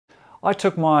I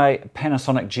took my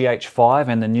Panasonic GH5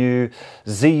 and the new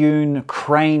Zhiyun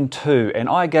Crane 2 and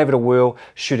I gave it a whirl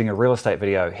shooting a real estate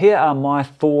video. Here are my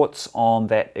thoughts on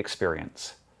that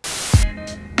experience.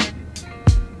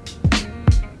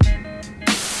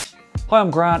 Hi, I'm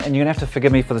Grant and you're gonna have to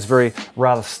forgive me for this very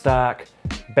rather stark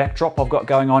backdrop I've got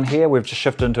going on here. We've just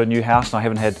shifted into a new house and I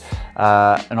haven't had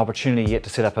an opportunity yet to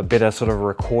set up a better sort of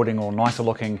recording or nicer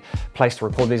looking place to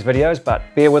record these videos, but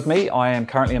bear with me. I am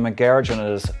currently in my garage and it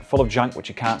is full of junk which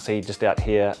you can't see just out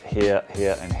here, here,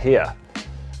 and here.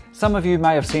 Some of you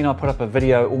may have seen I put up a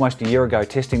video almost a year ago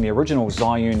testing the original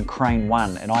Zhiyun Crane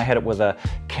 1 and I had it with a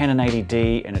Canon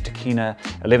 80D and a Takina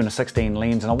 11-16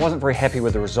 lens and I wasn't very happy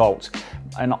with the results.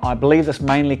 And I believe this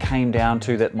mainly came down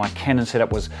to that my Canon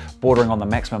setup was bordering on the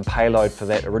maximum payload for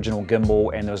that original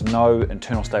gimbal and there was no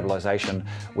internal stabilization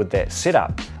with that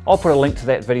setup. I'll put a link to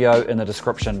that video in the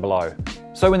description below.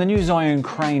 So when the new Zhiyun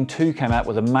Crane 2 came out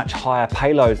with a much higher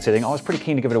payload setting, I was pretty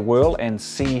keen to give it a whirl and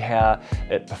see how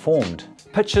it performed.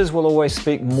 Pictures will always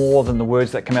speak more than the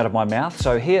words that come out of my mouth,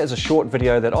 so here is a short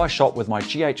video that I shot with my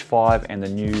GH5 and the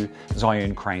new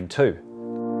Zhiyun Crane 2.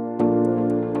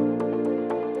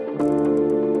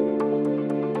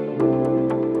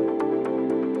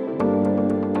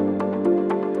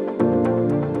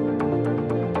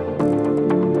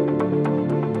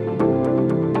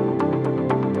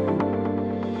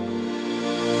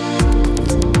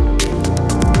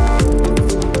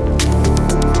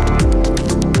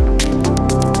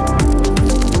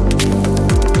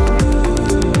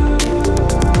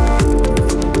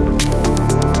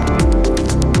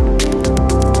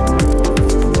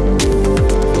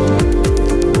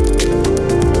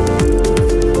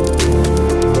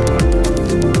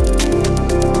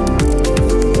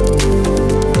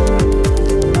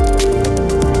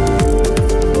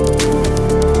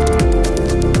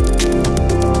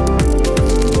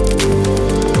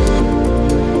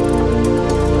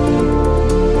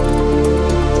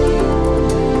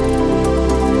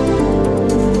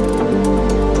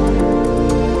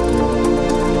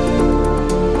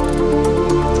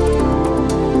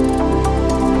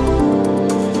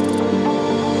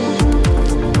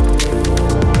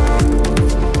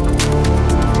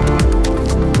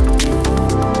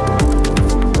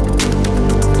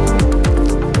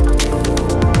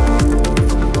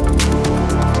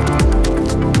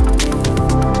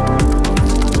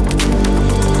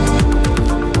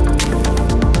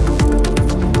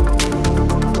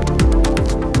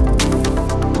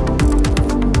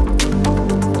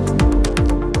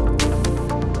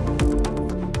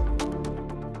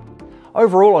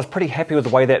 Overall, I was pretty happy with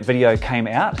the way that video came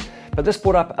out, but this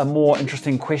brought up a more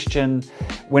interesting question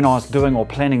when I was doing or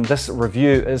planning this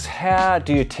review is how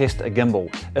do you test a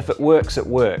gimbal? If it works, it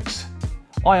works.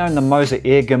 I own the Moza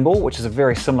Air gimbal, which is a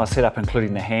very similar setup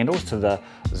including the handles to the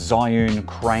Zhiyun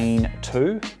Crane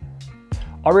 2.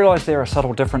 I realise there are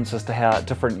subtle differences to how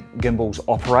different gimbals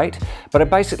operate, but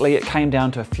basically it came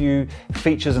down to a few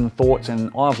features and thoughts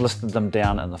and I've listed them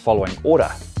down in the following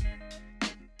order.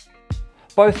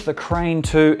 Both the Crane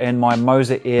 2 and my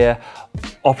Moza Air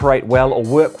operate well or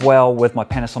work well with my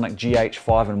Panasonic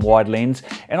GH5 and wide lens,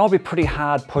 and I'll be pretty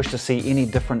hard pushed to see any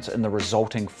difference in the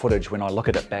resulting footage when I look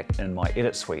at it back in my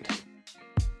edit suite.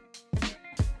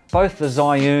 Both the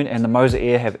Zhiyun and the Moza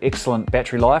Air have excellent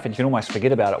battery life and you can almost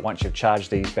forget about it once you've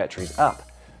charged these batteries up.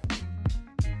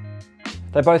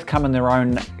 They both come in their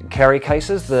own carry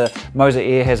cases. The Moza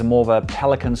Air has a more of a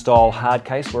Pelican style hard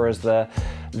case, whereas the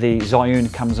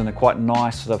Zhiyun comes in a quite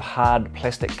nice sort of hard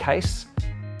plastic case.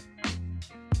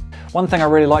 One thing I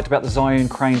really liked about the Zhiyun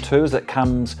Crane 2 is it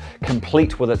comes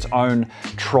complete with its own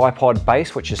tripod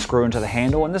base which you screw into the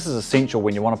handle, and this is essential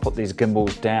when you want to put these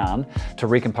gimbals down to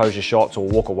recompose your shots or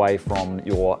walk away from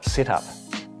your setup.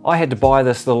 I had to buy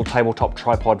this little tabletop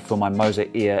tripod for my Moza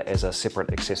Air as a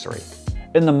separate accessory.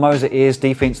 In the Moza Air's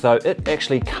defense though, it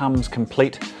actually comes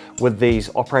complete with these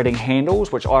operating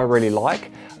handles, which I really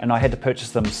like, and I had to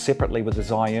purchase them separately with the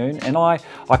Zhiyun, and I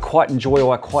quite enjoy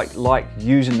or I quite like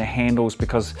using the handles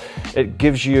because it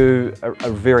gives you a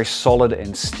very solid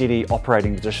and steady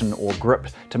operating position or grip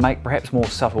to make perhaps more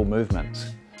subtle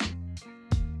movements.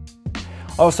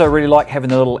 I also really like having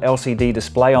the little LCD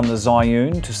display on the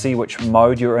Zhiyun to see which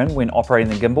mode you're in when operating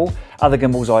the gimbal. Other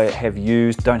gimbals I have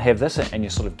used don't have this and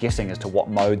you're sort of guessing as to what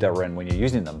mode they're in when you're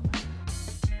using them.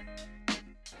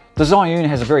 The Zhiyun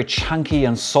has a very chunky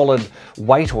and solid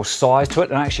weight or size to it,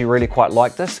 and I actually really quite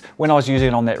like this. When I was using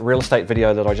it on that real estate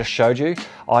video that I just showed you,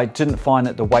 I didn't find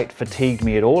that the weight fatigued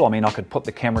me at all. I mean, I could put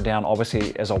the camera down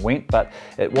obviously as I went, but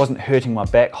it wasn't hurting my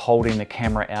back holding the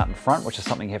camera out in front, which is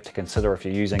something you have to consider if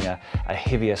you're using a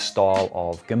heavier style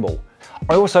of gimbal.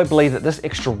 I also believe that this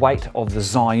extra weight of the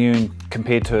Zhiyun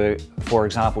compared to, for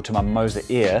example, to my Moza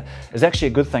Air is actually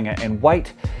a good thing, and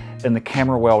weight in the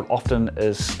camera world often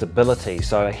is stability.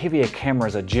 So heavier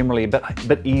cameras are generally a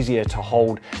bit easier to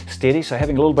hold steady, so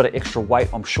having a little bit of extra weight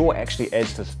I'm sure actually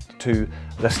adds to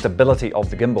the stability of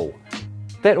the gimbal.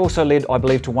 That also led, I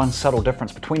believe, to one subtle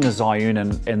difference between the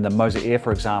Zhiyun and the Moza Air,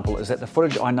 for example, is that the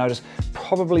footage I noticed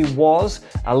probably was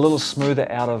a little smoother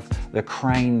out of the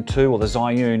Crane 2 or the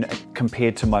Zhiyun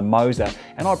compared to my Moza,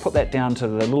 and I'd put that down to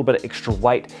the little bit of extra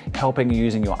weight helping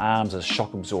using your arms as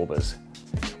shock absorbers.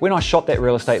 When I shot that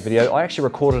real estate video, I actually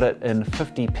recorded it in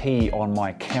 50p on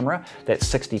my camera. That's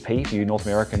 60p for you North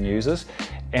American users.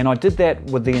 And I did that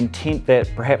with the intent that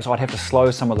perhaps I'd have to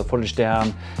slow some of the footage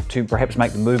down to perhaps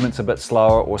make the movements a bit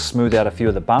slower or smooth out a few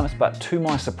of the bumps. But to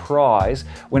my surprise,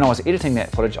 when I was editing that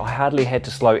footage, I hardly had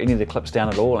to slow any of the clips down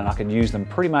at all, and I could use them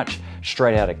pretty much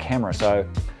straight out of camera. So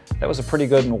that was a pretty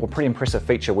good and pretty impressive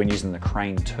feature when using the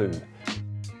Crane 2.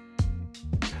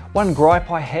 One gripe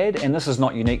I had, and this is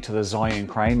not unique to the Zhiyun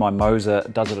Crane, my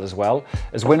Moza does it as well,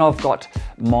 is when I've got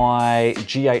my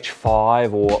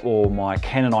GH5 or my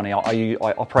Canon on, I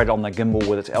operate on the gimbal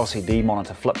with its LCD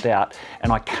monitor flipped out,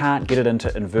 and I can't get it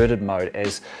into inverted mode,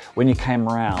 as when you came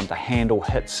around the handle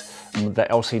hits the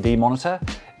LCD monitor,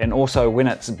 and also when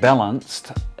it's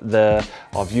balanced,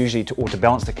 to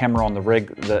balance the camera on the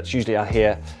rig that's usually out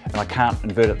here, and I can't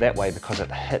invert it that way because it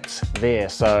hits there.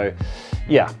 So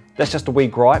yeah, that's just a wee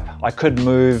gripe. I could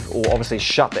move or obviously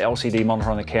shut the LCD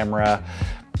monitor on the camera,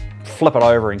 flip it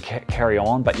over and carry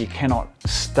on, but you cannot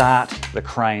start the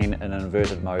Crane in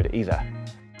inverted mode either.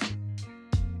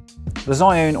 The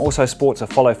Zhiyun also sports a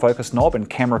follow focus knob and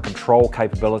camera control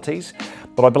capabilities,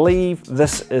 but I believe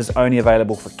this is only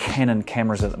available for Canon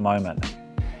cameras at the moment.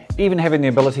 Even having the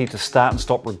ability to start and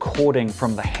stop recording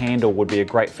from the handle would be a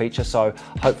great feature, so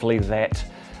hopefully that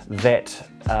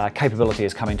capability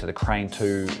is coming to the Crane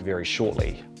 2 very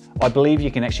shortly. I believe you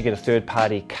can actually get a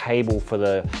third-party cable for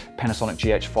the Panasonic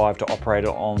GH5 to operate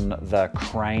it on the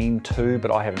Crane 2, but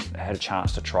I haven't had a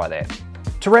chance to try that.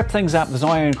 To wrap things up, the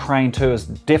Zhiyun Crane 2 is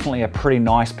definitely a pretty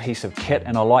nice piece of kit,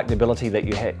 and I like the ability that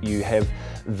you have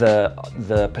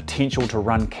the potential to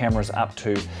run cameras up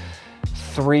to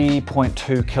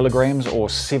 3.2 kilograms or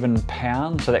 7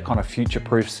 pounds, so that kind of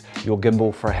future-proofs your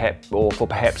gimbal for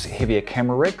perhaps heavier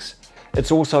camera rigs. It's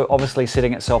also obviously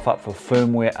setting itself up for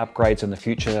firmware upgrades in the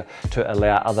future to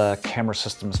allow other camera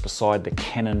systems beside the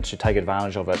Canon to take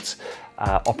advantage of its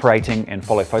operating and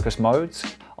follow focus modes.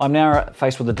 I'm now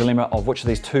faced with the dilemma of which of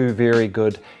these two very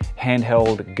good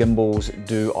handheld gimbals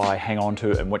do I hang on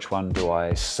to and which one do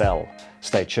I sell.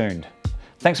 Stay tuned.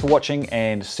 Thanks for watching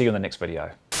and see you in the next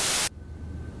video.